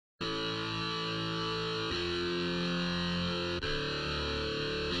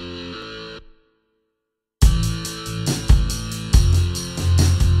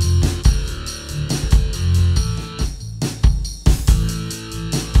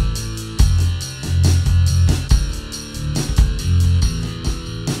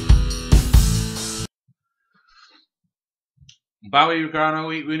Bowie Grano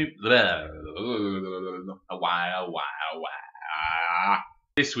Winnie.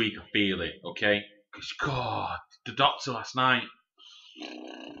 This week I feel it, okay? Because God, the doctor last night.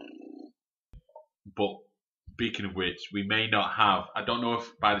 But speaking of which, we may not have. I don't know if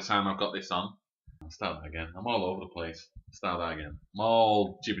by the time I've got this on. I'll start that again. I'm all over the place. Start that again. I'm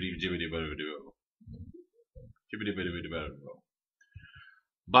all jibbity jibbity jibbity.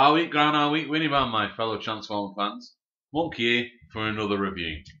 Bowie Grano Winnie, my fellow Transformer fans. Monkey here for another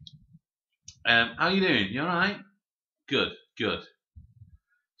review. How you doing? You alright? Good, good.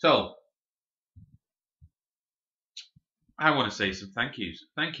 So, I want to say some thank yous.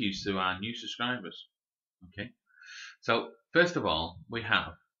 Thank yous to our new subscribers. Okay. So, first of all, we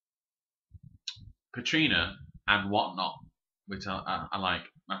have Katrina and Whatnot, which I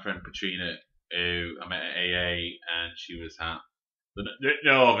like. My friend Katrina, who I met at AA, and she was at the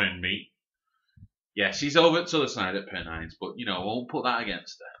Northern meet. Yeah, she's over to the side at Per9s, but you know, I won't put that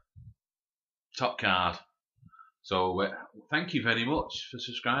against her. Top card. So thank you very much for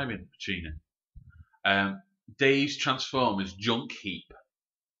subscribing, Katrina. Dave's Transformers Junkheap.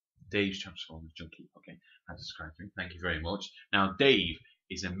 Dave's Transformers Junkheap. Okay, I subscribed to him. Thank you very much. Now, Dave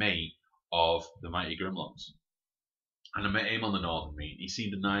is a mate of the Mighty Grimlocks, and I met him on the Northern meet. He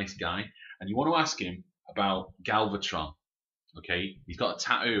seemed a nice guy, and you want to ask him about Galvatron. Okay, he's got a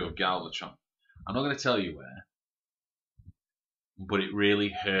tattoo of Galvatron. I'm not going to tell you where, but it really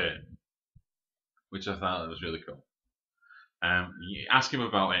hurt, which I thought was really cool. Ask him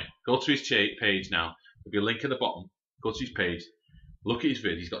about it. Go to his page now. There'll be a link at the bottom. Go to his page. Look at his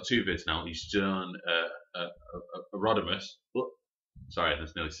vid. He's got 2 vids now. He's done a Rodimus. Oh, sorry,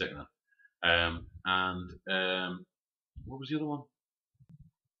 that's nearly sick now. What was the other one?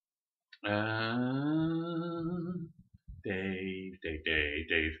 Dave.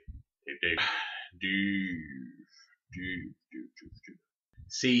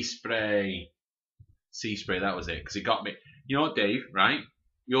 Sea spray, that was it, because it got me. You know what, Dave, right?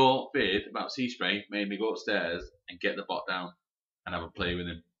 Your vid about sea spray made me go upstairs and get the bot down and have a play with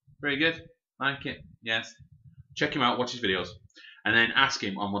him. Very good, like it, yes. Check him out, watch his videos, and then ask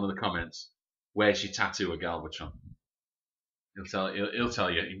him on one of the comments, where's your tattoo of Galvatron? He'll tell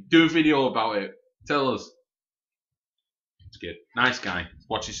you. Do a video about it. Tell us. It's good. Nice guy.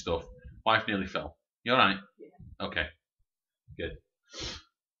 Watch his stuff. Wife nearly fell. You alright? Yeah. Okay. Good.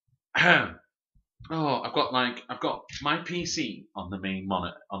 Oh, I've got my PC on the main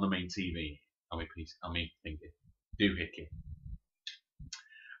monitor, on the main TV, on my PC, on my thingy, doohickey,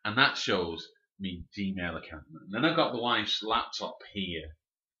 and that shows me Gmail account. And then I've got the wife's laptop here,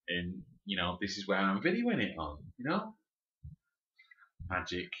 and you know this is where I'm videoing it on. You know,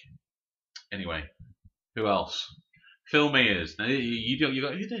 magic. Anyway, who else? Phil Mayers. Now you got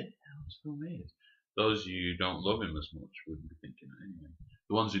who did? Phil Mayers. Those of you who don't love him as much wouldn't be thinking that anyway.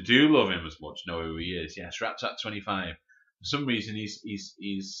 The ones who do love him as much know who he is. Yes, Raptat25. For some reason he's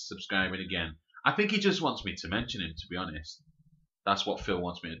subscribing again. I think he just wants me to mention him, to be honest. That's what Phil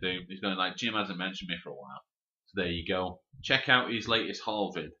wants me to do. He's going like, Jim hasn't mentioned me for a while. So there you go. Check out his latest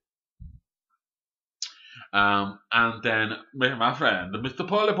haul vid. And then my friend, Mr.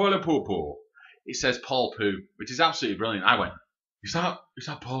 Paulypaulypoopoo. It says Paul Poo, which is absolutely brilliant. I went, is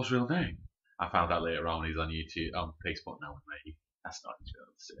that Paul's real name? I found out later on he's on YouTube, on Facebook now with me. That's not his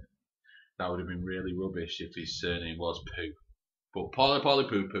real surname. That would have been really rubbish if his surname was Poo. But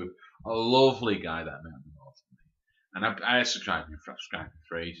Paulypaulypoopoo, a lovely guy that I met on the North. And I subscribed him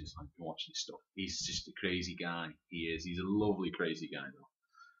for ages. I've been watching his stuff. He's just a crazy guy. He is. He's a lovely, crazy guy though.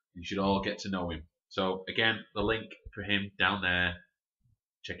 You should all get to know him. So again, the link for him down there.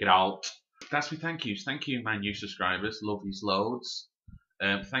 Check it out. That's me. Thank yous. Thank you, my new subscribers. Love these loads.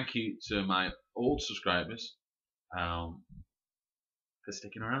 Thank you to my old subscribers for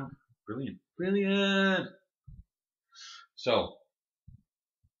sticking around. Brilliant. Brilliant. So,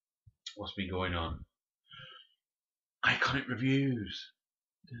 what's been going on? Iconic reviews.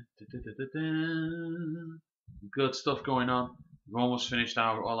 Good stuff going on. We've almost finished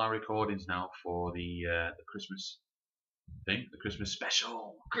all our recordings now for the Christmas thing, the Christmas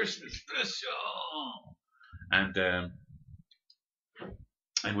special.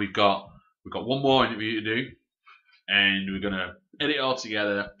 And we've got one more interview to do, and we're gonna edit it all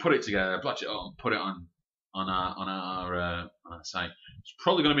together, put it together, blotch it up, and put it on our site. It's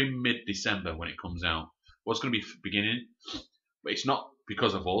probably gonna be mid-December when it comes out. What's gonna be beginning, but it's not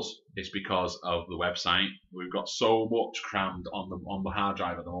because of us. It's because of the website. We've got so much crammed on the hard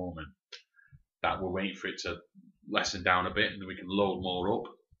drive at the moment that we're waiting for it to lessen down a bit, and then we can load more up.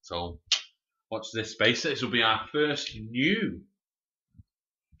 So watch this space. This will be our first new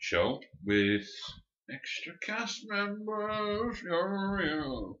show with Extra cast members.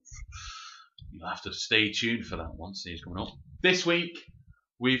 You'll have to stay tuned for that one. See, it's coming up this week.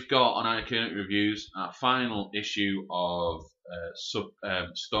 We've got on Iconic Reviews our final issue of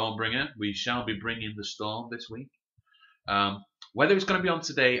Stormbringer. We shall be bringing the storm this week. Whether it's going to be on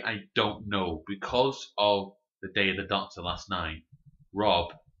today, I don't know. Because of the Day of the Doctor last night,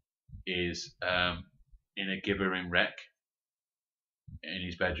 Rob is in a gibbering wreck in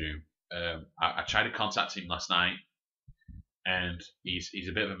his bedroom. I tried to contact him last night, and he's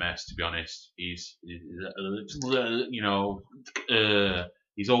a bit of a mess, to be honest. He's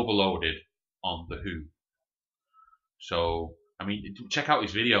overloaded on the Who. So I mean, check out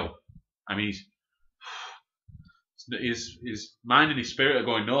his video. I mean, his mind and his spirit are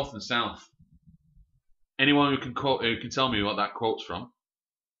going north and south. Anyone who can tell me what that quote's from,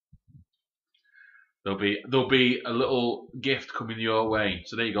 there'll be a little gift coming your way.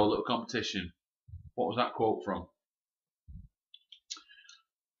 So there you go, a little competition. What was that quote from?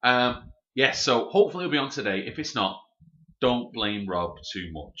 Yes, so hopefully it'll be on today. If it's not, don't blame Rob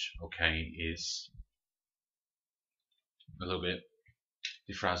too much. Okay, he's a little bit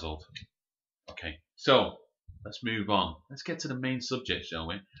defrazzled. Okay, so let's move on. Let's get to the main subject, shall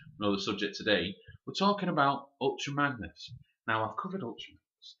we? The subject today, we're talking about Ultra Magnus. Now, I've covered Ultra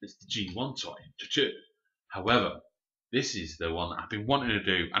Magnus. It's the G1 toy. However, this is the one that I've been wanting to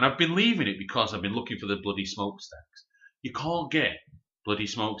do, and I've been leaving it because I've been looking for the bloody smokestacks. You can't get bloody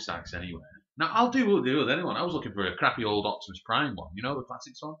smokestacks anywhere. Now, I'll do with anyone. I was looking for a crappy old Optimus Prime one, you know, the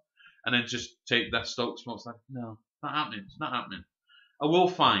classics one, and then just take that stock smokestack. No, not happening. It's not happening. I will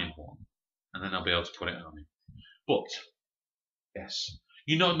find one, and then I'll be able to put it on me. But yes,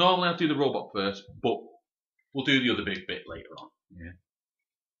 you know, normally I'll do the robot first, but we'll do the other big bit later on. Yeah,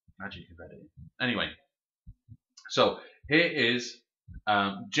 magic embedded. Anyway, so here is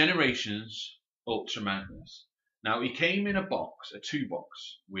Generations Ultra Magnus. Now, he came in a box, a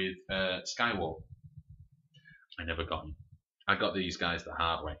 2-box with Skywalker. I never got him. I got these guys the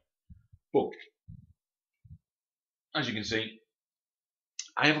hard way. But as you can see,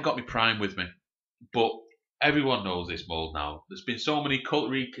 I haven't got my Prime with me. But everyone knows this mold now. There's been so many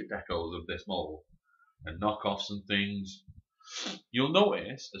cutlery decos of this mold and knockoffs and things. You'll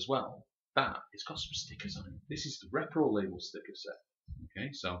notice as well that it's got some stickers on it. This is the Repro label sticker set.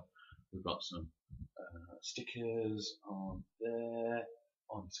 Okay, so we've got some stickers on there,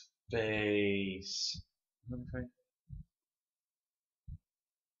 on his face. I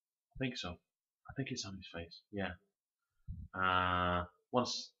think so. I think it's on his face. Yeah.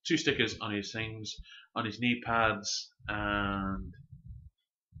 2 stickers on his things, on his knee pads, and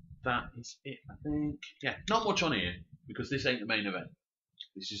that is it, I think. Yeah, not much on here because this ain't the main event.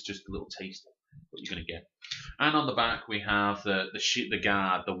 This is just a little taster what you're gonna get. And on the back we have the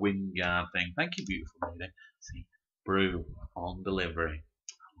guard, the wind guard thing. Thank you, beautiful lady. See, brew on delivery.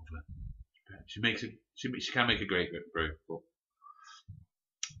 I love her. She makes it. She can make a great brew. But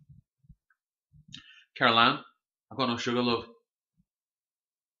Caroline, I've got no sugar, love.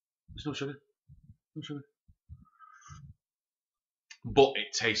 There's no sugar. No sugar. But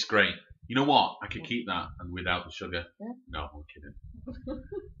it tastes great. You know what? I could keep that and without the sugar. Yeah. No, I'm kidding.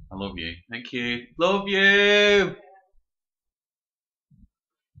 I love you. Thank you. Love you.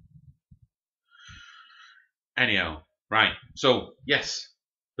 Anyhow, right. So yes,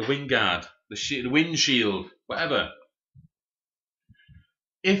 the wind guard, the windshield, whatever.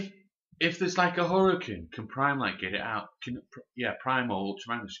 If there's like a hurricane, can Prime like get it out? Prime or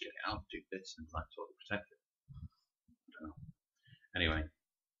Ultra Magnus get it out, do this and like totally protect it. I don't know. Anyway,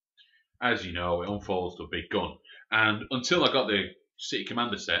 as you know, it unfolds to a big gun, and until I got the City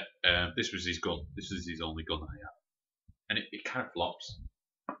Commander set, this was his gun. This is his only gun that I have, and it kind of flops.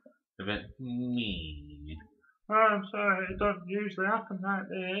 A bit mean. Oh, I'm sorry, it doesn't usually happen like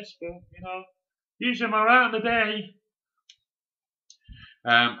this, but you know, usually I'm around the day.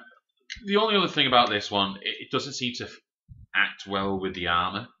 The only other thing about this one, it doesn't seem to act well with the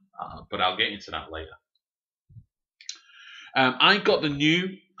armor, but I'll get into that later. I got the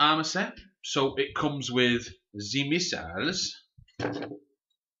new armor set, so it comes with the missiles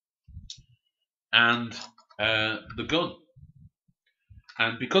and the gun.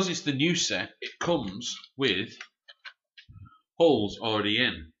 And because it's the new set, it comes with holes already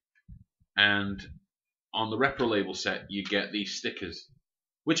in. And on the Repro label set, you get these stickers,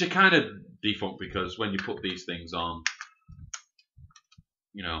 which are kind of defunct because when you put these things on,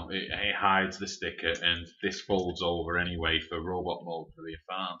 you know, it hides the sticker, and this folds over anyway for robot mode for the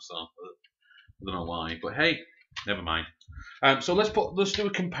farm. So I don't know why, but hey, never mind. So let's do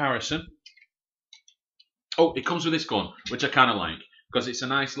a comparison. Oh, it comes with this gun, which I kind of like. because it's a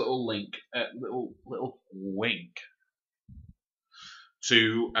nice little link, little wink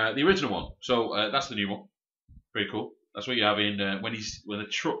to the original one. So that's the new one. Very cool. That's what you have in when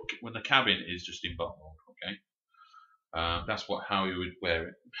the cabin is just in bot mode. Okay, that's how you would wear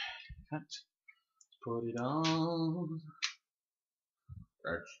it. Let's put it on.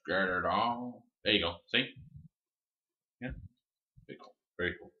 Let's get it on. There you go. See? Yeah. Very cool.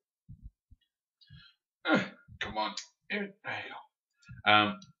 Very cool. Come on. There you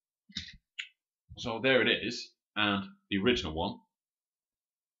go. So there it is, and the original one.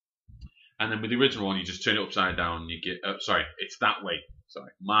 And then with the original one, you just turn it upside down. And you get. Sorry, it's that way.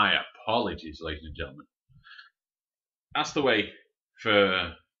 Sorry, my apologies, ladies and gentlemen. That's the way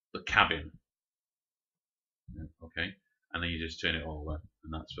for the cabin. Okay, and then you just turn it over,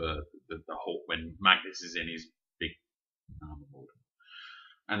 and that's for the whole when Magnus is in his big armor mode.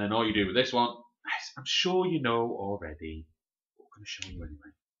 And then all you do with this one, I'm sure you know already. But I'm going to show you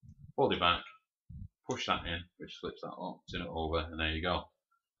anyway. Fold it back, push that in, which flips that up, turn it over, and there you go.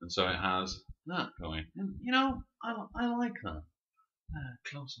 And so it has that going. And you know, I like that.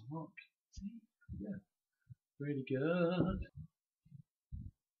 Closer look. See? Yeah. Really good.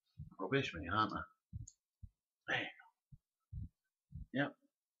 Rubbish me, aren't I? There you go. Yep.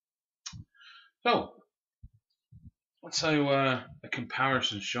 So, let's do a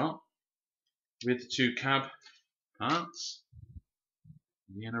comparison shot with the two cab parts,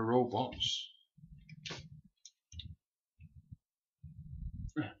 the inner robots.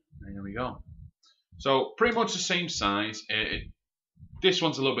 There we go. So pretty much the same size. This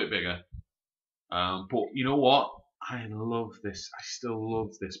one's a little bit bigger, but you know what? I love this. I still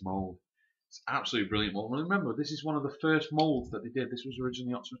love this mold. It's absolutely brilliant mold. Remember, this is one of the first molds that they did. This was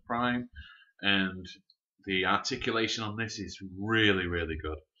originally Optimus Prime, and the articulation on this is really, really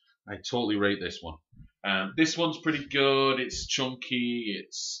good. I totally rate this one. This one's pretty good. It's chunky.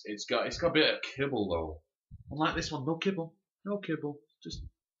 It's got a bit of kibble though. Unlike this one, no kibble, just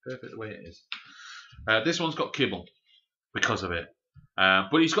perfect the way it is. This one's got kibble because of it,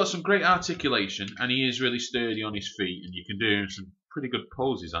 but he's got some great articulation, and he is really sturdy on his feet, and you can do some pretty good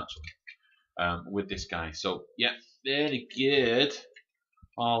poses actually with this guy. So yeah, very good.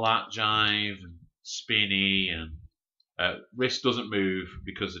 All that jive and spinny, and wrist doesn't move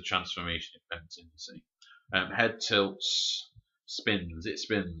because the transformation it bends in. You see, head tilts, spins. It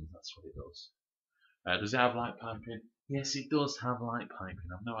spins. That's what it does. Does it have light piping? Yes, it does have light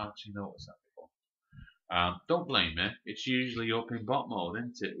piping. I've not actually noticed that before. Don't blame me. It's usually up in bot mode,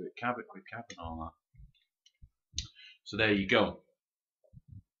 isn't it? With cab and all that. So there you go.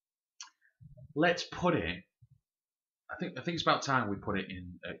 Let's put it. I think it's about time we put it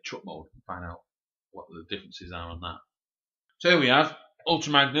in truck mode and find out what the differences are on that. So here we have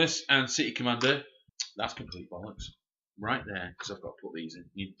Ultra Magnus and City Commander. That's complete bollocks. Right there, because I've got to put these in.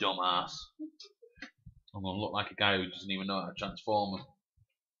 You dumbass. I'm going to look like a guy who doesn't even know how to transform them.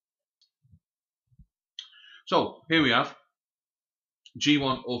 So, here we have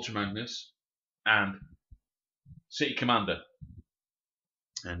G1 Ultra Magnus and City Commander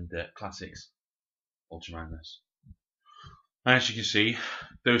and Classics Ultra Magnus. As you can see,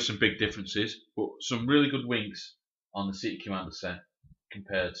 there's some big differences, but some really good winks on the City Commander set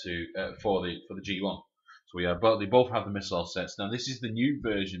compared to for the G1. So we have they both have the missile sets. Now this is the new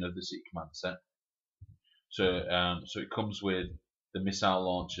version of the City Commander set. So so it comes with the missile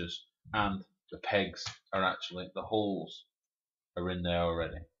launchers, and the pegs are actually, the holes are in there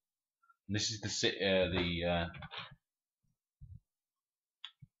already. And this is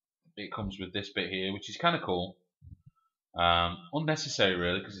it comes with this bit here, which is kind of cool. Unnecessary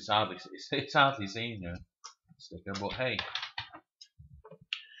really, because it's hardly seen here. Sticker, but hey.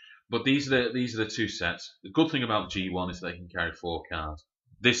 But these are the two sets. The good thing about the G1 is they can carry 4 cards.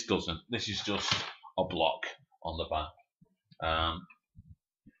 This doesn't. This is just a block on the back.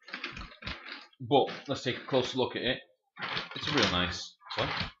 But let's take a closer look at it. It's a real nice toy.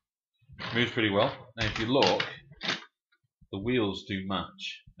 Moves pretty well. And if you look, the wheels do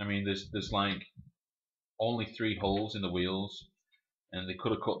match. I mean, there's like only 3 holes in the wheels, and they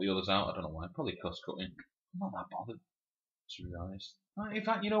could have cut the others out. I don't know why. Probably cost cutting. I'm not that bothered, to be honest. In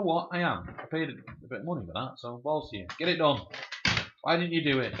fact, you know what? I am. I paid a bit of money for that, so balls to you. Get it done. Why didn't you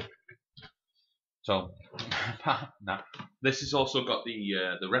do it? So, nah. This has also got the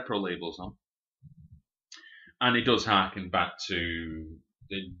repro labels on, and it does harken back to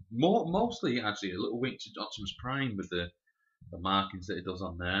mostly actually a little wink to Optimus Prime with the markings that it does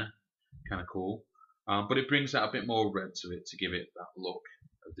on there. Kind of cool. But it brings out a bit more red to it to give it that look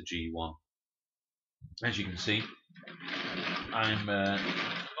of the G1. As you can see,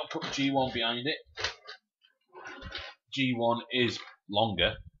 I'll put the G1 behind it. G1 is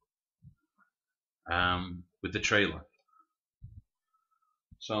longer with the trailer.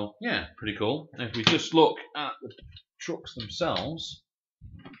 So yeah, pretty cool. And if we just look at the trucks themselves,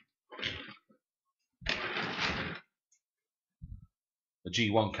 the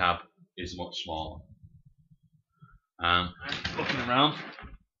G1 cab is much smaller. Looking around,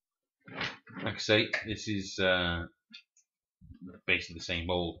 like I say, this is basically the same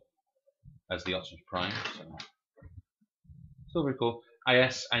mold as the Optimus Prime, so still very cool.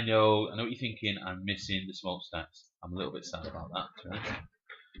 Yes, I know what you're thinking. I'm missing the smokestacks. I'm a little bit sad about that, to be honest.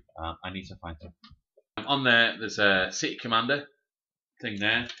 I need to find them. On there's a City Commander thing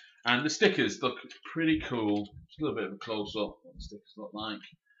there, and the stickers look pretty cool. Just a little bit of a close up what the stickers look like.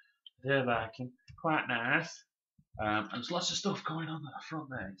 They're looking quite nice. And there's lots of stuff going on at the front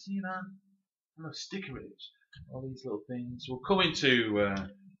there. See that? A little stickerage. All these little things. We'll come into.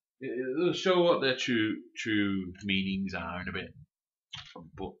 It'll show what their true meanings are in a bit.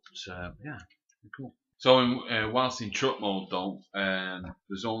 But yeah, cool. So whilst in truck mode though,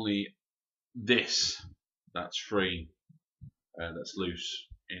 there's only this that's free, that's loose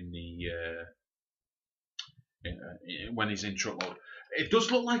in the when he's in truck mode. It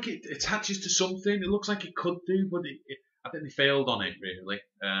does look like it attaches to something. It looks like it could do, but I think they failed on it really.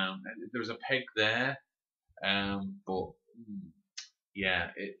 There was a peg there, but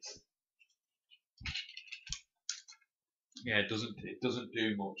yeah, it doesn't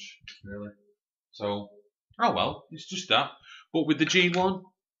do much really. So oh well, it's just that. But with the G1,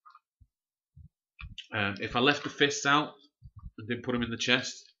 if I left the fists out and didn't put them in the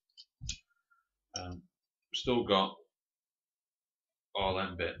chest, still got all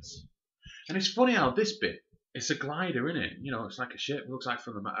them bits. And it's funny how this bit, it's a glider, isn't it? You know, it's like a ship. It looks like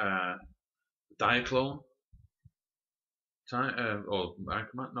from the Diaclone or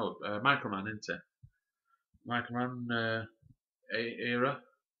Microman, no, Microman, isn't it? Microman era.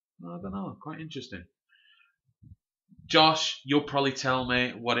 I don't know. Quite interesting. Josh, you'll probably tell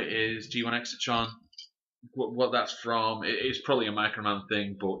me what it is. G1 Hexatron, what that's from. It is probably a Microman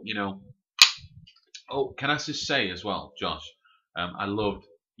thing, but you know. Oh, can I just say as well, Josh? I loved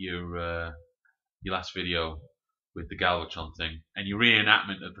your last video with the Galvatron thing and your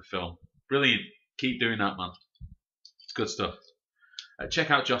reenactment of the film. Brilliant. Keep doing that, man. It's good stuff.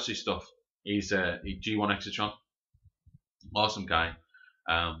 Check out Josh's stuff. He's G1 Hexatron. Awesome guy.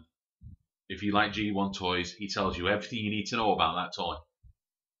 If you like G1 toys, he tells you everything you need to know about that toy.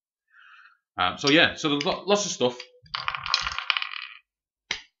 So yeah, so there's lots of stuff.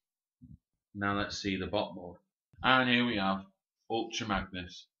 Now let's see the bot mode. And here we have Ultra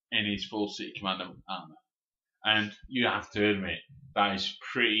Magnus in his full City Commander armor. And you have to admit, that is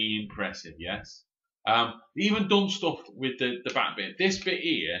pretty impressive, yes? Even done stuff with the back bit. This bit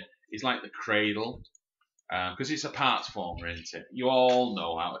here is like the cradle, because it's a parts former, isn't it? You all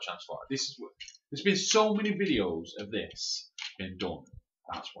know how to transform it. There's been so many videos of this been done.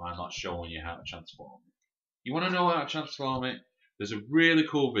 That's why I'm not showing you how to transform it. You want to know how to transform it? There's a really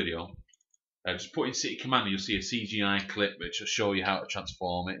cool video. Just put in City Commander, you'll see a CGI clip which will show you how to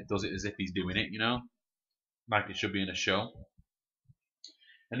transform it. It does it as if he's doing it, you know, like it should be in a show.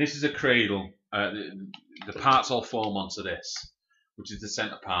 And this is a cradle. The parts all form onto this, which is the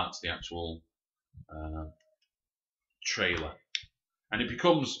centre part to the actual trailer, and it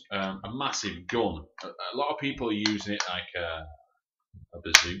becomes a massive gun. A lot of people are using it like a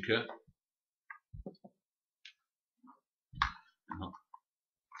bazooka.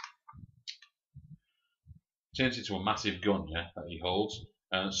 Turns into a massive gun, yeah, that he holds.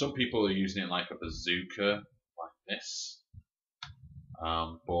 Some people are using it like a bazooka, like this.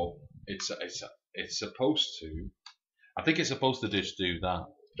 But it's supposed to. I think it's supposed to just do that.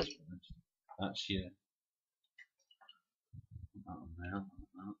 That's your.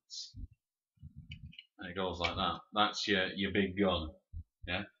 And it goes like that. That's your big gun,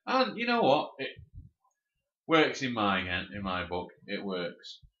 yeah. And you know what? It works in my book. It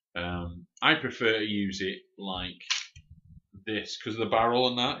works. I prefer to use it like this because of the barrel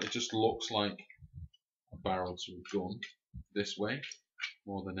and that. It just looks like a barrel to a gun this way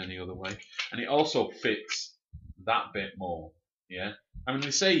more than any other way, and it also fits that bit more. Yeah, I mean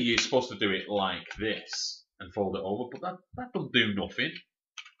they say you're supposed to do it like this and fold it over, but that doesn't do nothing.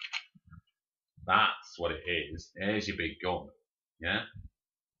 That's what it is. There's your big gun. Yeah.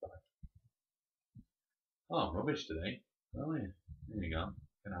 Oh, rubbish today. Oh yeah. There you go. Look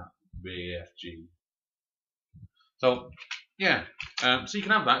at that. BFG. So yeah, so you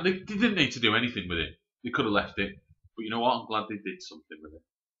can have that. They didn't need to do anything with it. They could have left it, but you know what? I'm glad they did something with it.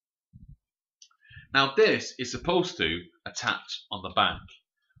 Now this is supposed to attach on the back,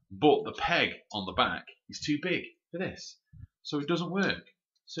 but the peg on the back is too big for this. so it doesn't work.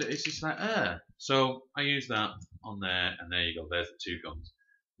 So it's just like, So I use that on there, and there you go. There's the two guns.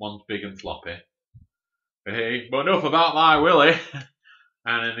 One's big and floppy. Hey, but enough about my Willy.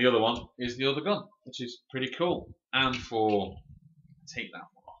 And then the other one is the other gun, which is pretty cool. And for, take that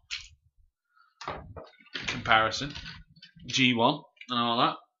one off. Comparison, G1 and all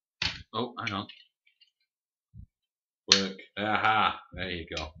that. Oh, hang on. Work. Aha, there you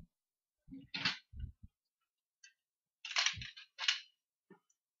go.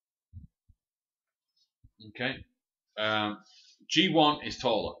 Okay. G1 is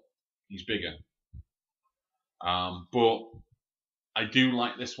taller. He's bigger. But I do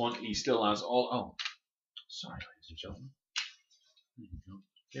like this one. He still has all. Oh, sorry, ladies and gentlemen. There you go.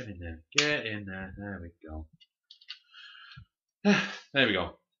 Get in there. Get in there. There we go. There we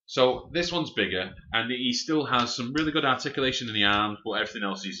go. So this one's bigger, and he still has some really good articulation in the arms, but everything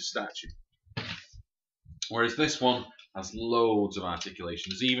else is a statue. Whereas this one has loads of articulation.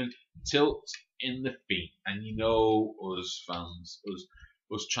 There's even tilt in the feet, and you know us fans,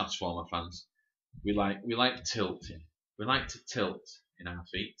 us Transformer fans, we like tilting. We like to tilt in our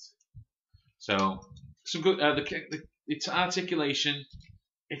feet. So some good. It's articulation.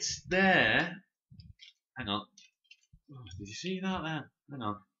 It's there. Hang on. Oh, did you see that there? Hang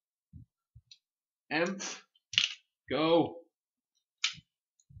on. Go.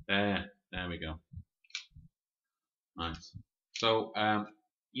 There we go. Nice. So,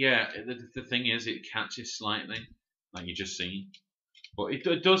 yeah, the thing is, it catches slightly, like you just seen, but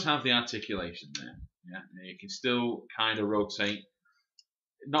it does have the articulation there. Yeah, you can still kind of rotate.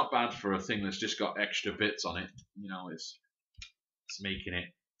 Not bad for a thing that's just got extra bits on it. You know, it's making it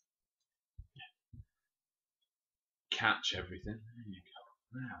catch everything. There you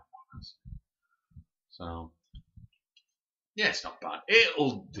go. Now, so, yeah, it's not bad.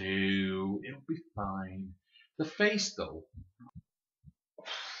 It'll do. It'll be fine. The face, though,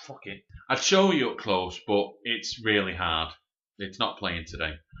 fuck it. I'd show you up close, but it's really hard. It's not playing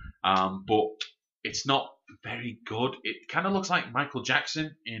today. But it's not very good. It kind of looks like Michael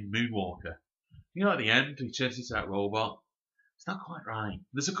Jackson in Moonwalker. You know, at the end, he turns into that robot. It's not quite right.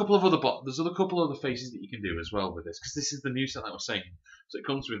 There's a couple of other faces that you can do as well with this, because this is the new set that I was saying. So it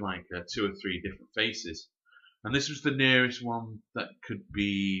comes with like 2 or 3 different faces. And this was the nearest one that could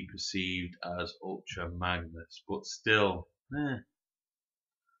be perceived as Ultra Magnus, but still,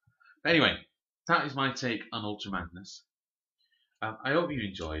 Anyway, that is my take on Ultra Magnus. I hope you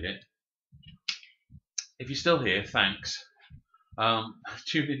enjoyed it. If you're still here, thanks.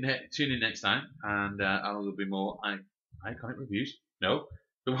 Tune in next time, and there'll be more iconic reviews. No,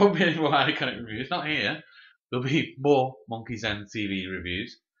 there won't be any more iconic reviews. Not here. There'll be more MONKEYZENTV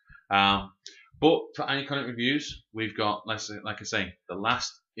reviews. But for iconic reviews, we've got, like I say, the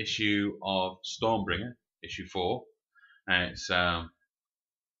last issue of Stormbringer, issue 4. And it's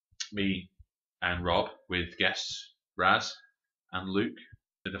me and Rob with guests Raz and Luke.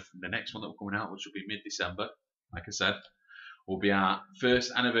 The next one that will be coming out, which will be mid-December, like I said, will be our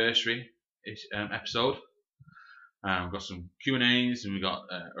first anniversary episode. We've got some Q&As, and we've got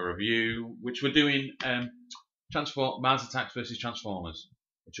a review, which we're doing Mars Attacks versus Transformers,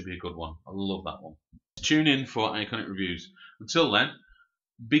 which will be a good one. I love that one. Tune in for iconic reviews. Until then,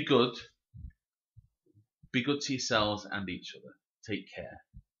 be good. Be good to yourselves and each other. Take care.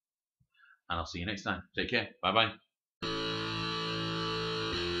 And I'll see you next time. Take care. Bye-bye.